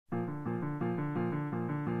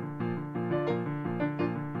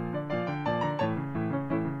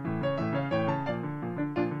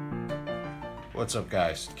What's up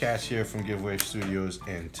guys, Cass here from GiveWave Studios,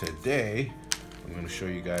 and today I'm going to show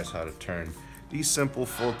you guys how to turn these simple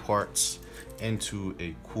 4 parts into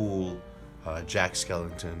a cool Jack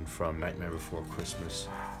Skellington from Nightmare Before Christmas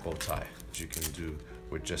bow tie that you can do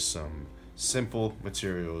with just some simple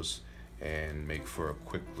materials and make for a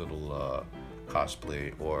quick little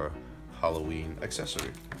cosplay or Halloween accessory.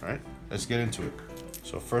 Alright, let's get into it.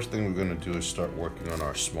 So first thing we're going to do is start working on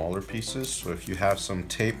our smaller pieces. So if you have some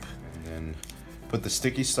tape, and then put the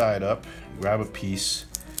sticky side up, grab a piece,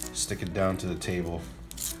 stick it down to the table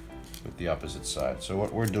with the opposite side. So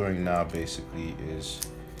what we're doing now basically is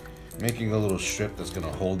making a little strip that's going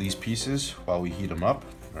to hold these pieces while we heat them up,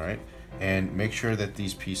 all right? And make sure that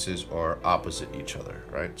these pieces are opposite each other,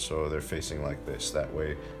 right? So they're facing like this. That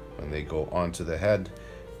way, when they go onto the head,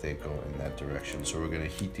 they go in that direction. So we're going to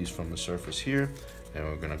heat these from the surface here, and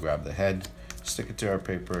we're going to grab the head, stick it to our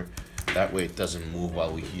paper. That way it doesn't move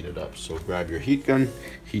while we heat it up. So grab your heat gun,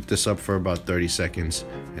 heat this up for about 30 seconds,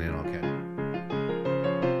 and then I'll catch it.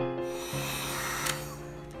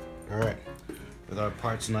 All right, with our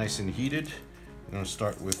parts nice and heated, we're gonna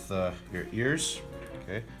start with your ears,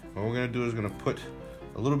 okay? What we're gonna do is gonna put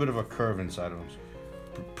a little bit of a curve inside of them.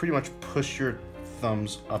 Pretty much push your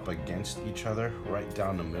thumbs up against each other, right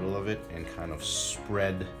down the middle of it, and kind of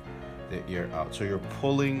spread the ear out. So you're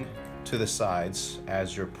pulling to the sides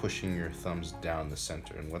as you're pushing your thumbs down the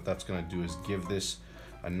center, and what that's going to do is give this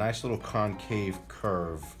a nice little concave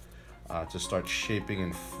curve to start shaping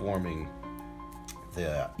and forming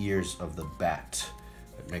the ears of the bat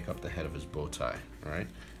that make up the head of his bow tie. All right,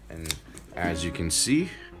 and as you can see,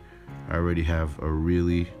 I already have a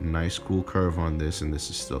really nice cool curve on this, and this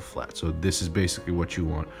is still flat. So this is basically what you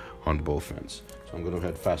want on both ends. So I'm going to go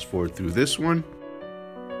ahead and fast forward through this one.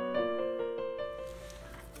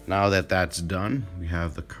 Now that that's done, we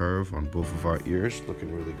have the curve on both of our ears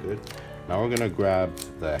looking really good. Now we're gonna grab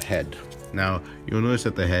the head. Now you'll notice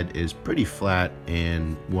that the head is pretty flat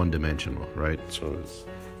and one-dimensional, right? So there's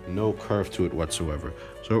no curve to it whatsoever.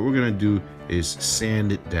 So what we're gonna do is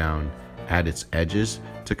sand it down at its edges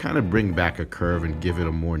to kind of bring back a curve and give it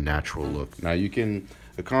a more natural look. Now you can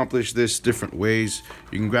accomplish this different ways.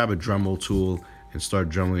 You can grab a Dremel tool and start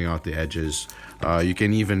drumming out the edges. You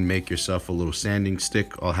can even make yourself a little sanding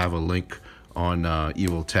stick. I'll have a link on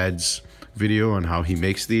Evil Ted's video on how he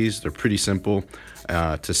makes these. They're pretty simple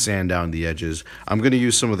to sand down the edges. I'm gonna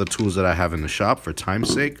use some of the tools that I have in the shop for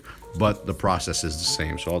time's sake, but the process is the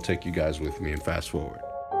same. So I'll take you guys with me and fast forward.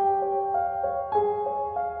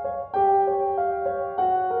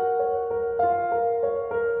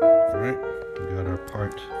 All right, we got our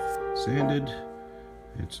part sanded.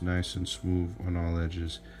 It's nice and smooth on all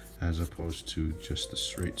edges, as opposed to just the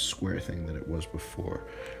straight square thing that it was before,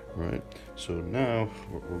 right? So now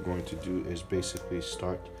what we're going to do is basically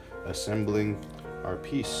start assembling our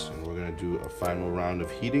piece, and we're going to do a final round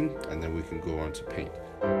of heating, and then we can go on to paint.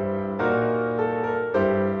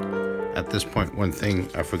 At this point, one thing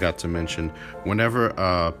I forgot to mention, whenever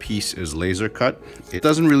a piece is laser cut, it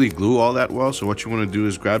doesn't really glue all that well. So what you want to do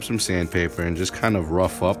is grab some sandpaper and just kind of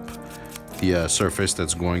rough up the surface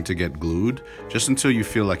that's going to get glued, just until you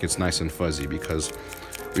feel like it's nice and fuzzy, because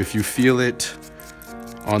if you feel it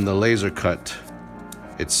on the laser cut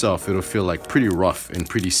itself, it'll feel like pretty rough and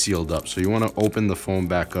pretty sealed up. So you want to open the foam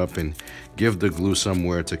back up and give the glue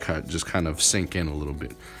somewhere to just kind of sink in a little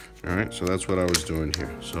bit. All right, so that's what I was doing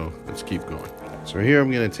here. So let's keep going. So here I'm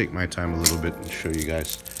going to take my time a little bit and show you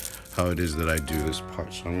guys how it is that I do this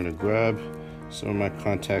part. So I'm going to grab some of my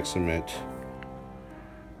contact cement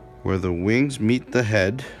where the wings meet the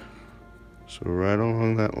head, so right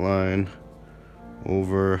along that line,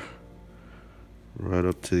 over right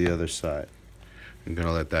up to the other side. I'm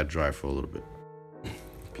gonna let that dry for a little bit.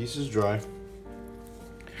 Piece is dry.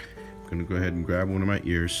 I'm gonna go ahead and grab one of my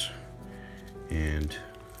ears and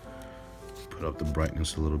put up the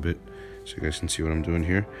brightness a little bit so you guys can see what I'm doing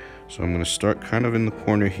here. So I'm gonna start kind of in the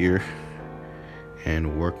corner here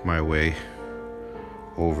and work my way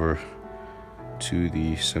over to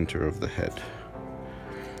the center of the head.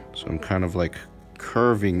 So I'm kind of like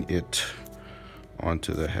curving it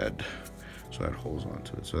onto the head so that holds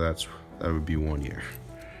onto it. So that would be one ear.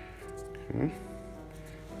 Okay.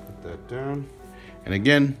 Put that down. And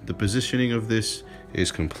again, the positioning of this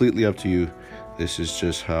is completely up to you. This is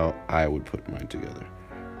just how I would put mine together.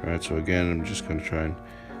 All right, so again, I'm just gonna try and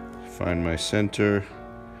find my center.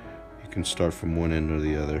 You can start from one end or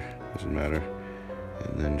the other, doesn't matter.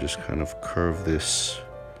 And then just kind of curve this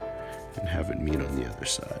and have it meet on the other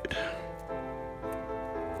side.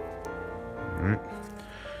 All right.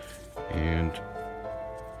 And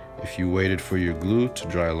if you waited for your glue to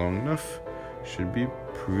dry long enough, it should be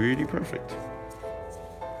pretty perfect.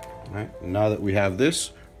 All right, now that we have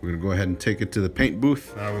this, we're gonna go ahead and take it to the paint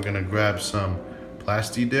booth. Now we're gonna grab some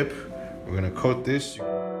Plasti Dip. We're gonna coat this. Now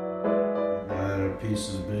that our piece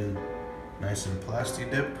has been nice and Plasti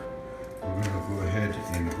Dip, we're gonna go ahead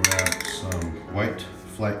and grab some white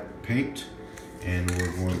flight paint, and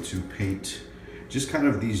we're going to paint just kind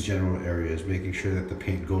of these general areas, making sure that the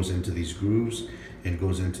paint goes into these grooves and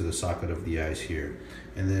goes into the socket of the eyes here.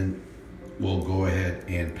 And then we'll go ahead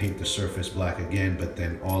and paint the surface black again, but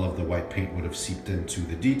then all of the white paint would have seeped into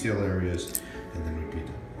the detail areas, and then we'd be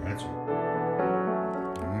done.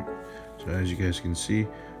 All right, so as you guys can see,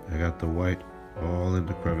 I got the white all in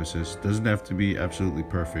the crevices. Doesn't have to be absolutely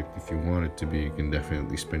perfect. If you want it to be, you can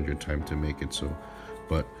definitely spend your time to make it so.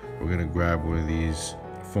 But we're gonna grab one of these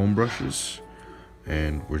foam brushes,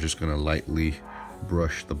 and we're just gonna lightly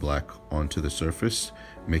brush the black onto the surface,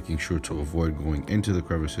 making sure to avoid going into the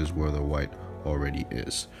crevices where the white already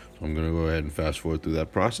is. So I'm gonna go ahead and fast forward through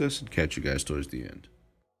that process and catch you guys towards the end.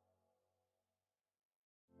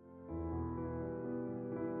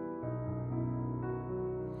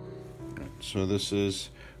 So this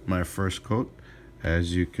is my first coat.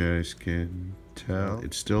 As you guys can tell,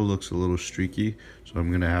 it still looks a little streaky, so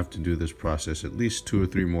I'm gonna have to do this process at least 2 or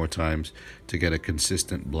 3 more times to get a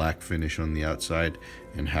consistent black finish on the outside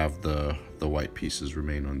and have the white pieces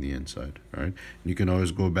remain on the inside. All right, and you can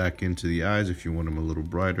always go back into the eyes if you want them a little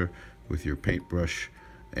brighter with your paintbrush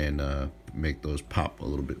and make those pop a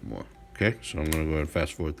little bit more. Okay, so I'm gonna go ahead and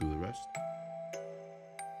fast forward through the rest.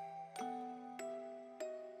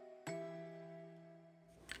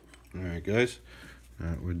 All right, guys,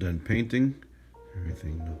 we're done painting.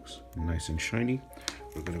 Everything looks nice and shiny.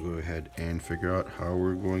 We're gonna go ahead and figure out how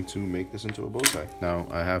we're going to make this into a bow tie. Now,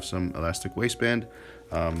 I have some elastic waistband.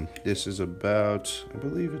 This is about, I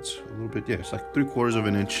believe it's a little bit, yeah, it's like 3/4 of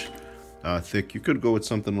an inch thick. You could go with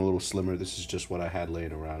something a little slimmer. This is just what I had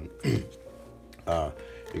laying around.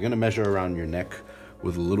 You're gonna measure around your neck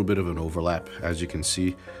with a little bit of an overlap, as you can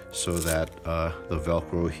see, so that the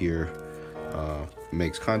Velcro here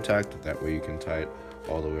makes contact. That way you can tie it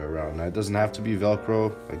all the way around. Now, it doesn't have to be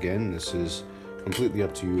Velcro. Again, this is completely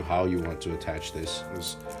up to you how you want to attach this.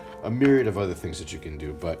 There's a myriad of other things that you can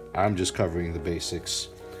do, but I'm just covering the basics,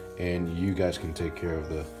 and you guys can take care of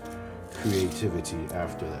the creativity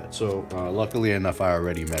after that. So luckily enough, I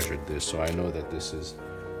already measured this, so I know that this is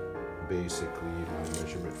basically my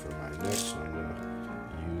measurement for my neck. So I'm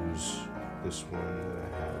gonna use this one that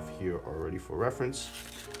I have here already for reference.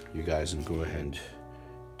 You guys can go ahead and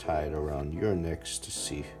tie it around your necks to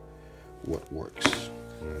see what works.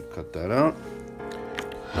 I'm gonna cut that out.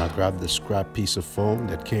 Now grab the scrap piece of foam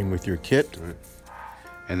that came with your kit, right,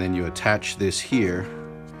 and then you attach this here,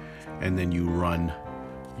 and then you run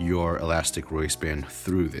your elastic waistband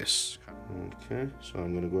through this. Okay, so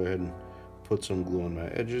I'm gonna go ahead and put some glue on my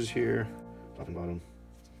edges here, top and bottom,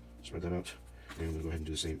 spread that out, and I'm gonna go ahead and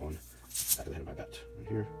do the same on the back of the head of my bat, right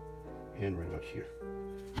here, and right about here.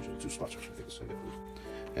 Actually, 2 spots, which I think is glue.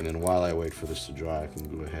 And then while I wait for this to dry, I can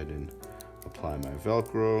go ahead and apply my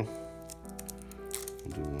Velcro. I'll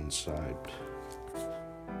do one side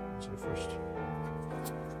first.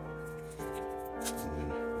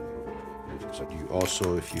 And then so you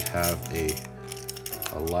also, if you have a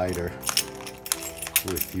lighter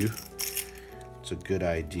with you, it's a good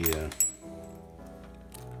idea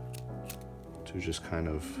to just kind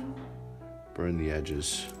of burn the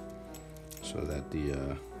edges so that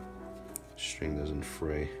the string doesn't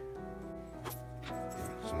fray.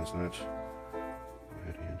 So that's that. Go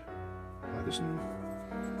ahead and apply this in,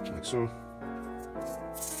 like so.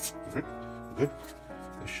 Alright, good.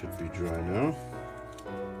 This should be dry now.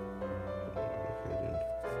 Go ahead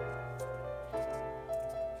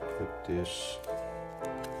and put this,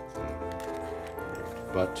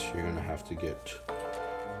 but you're gonna have to get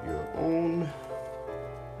your own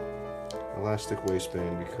elastic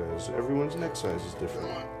waistband because everyone's neck size is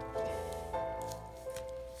different.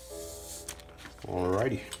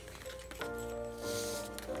 Alrighty.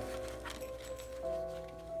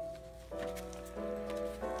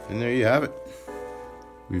 And there you have it.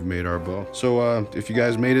 We've made our bow. So if you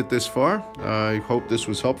guys made it this far, I hope this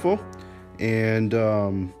was helpful. And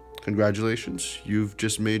congratulations, you've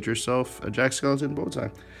just made yourself a Jack Skellington bow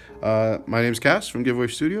tie. My name's Cass from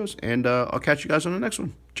GiveWave Studios, and I'll catch you guys on the next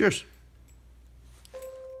one. Cheers.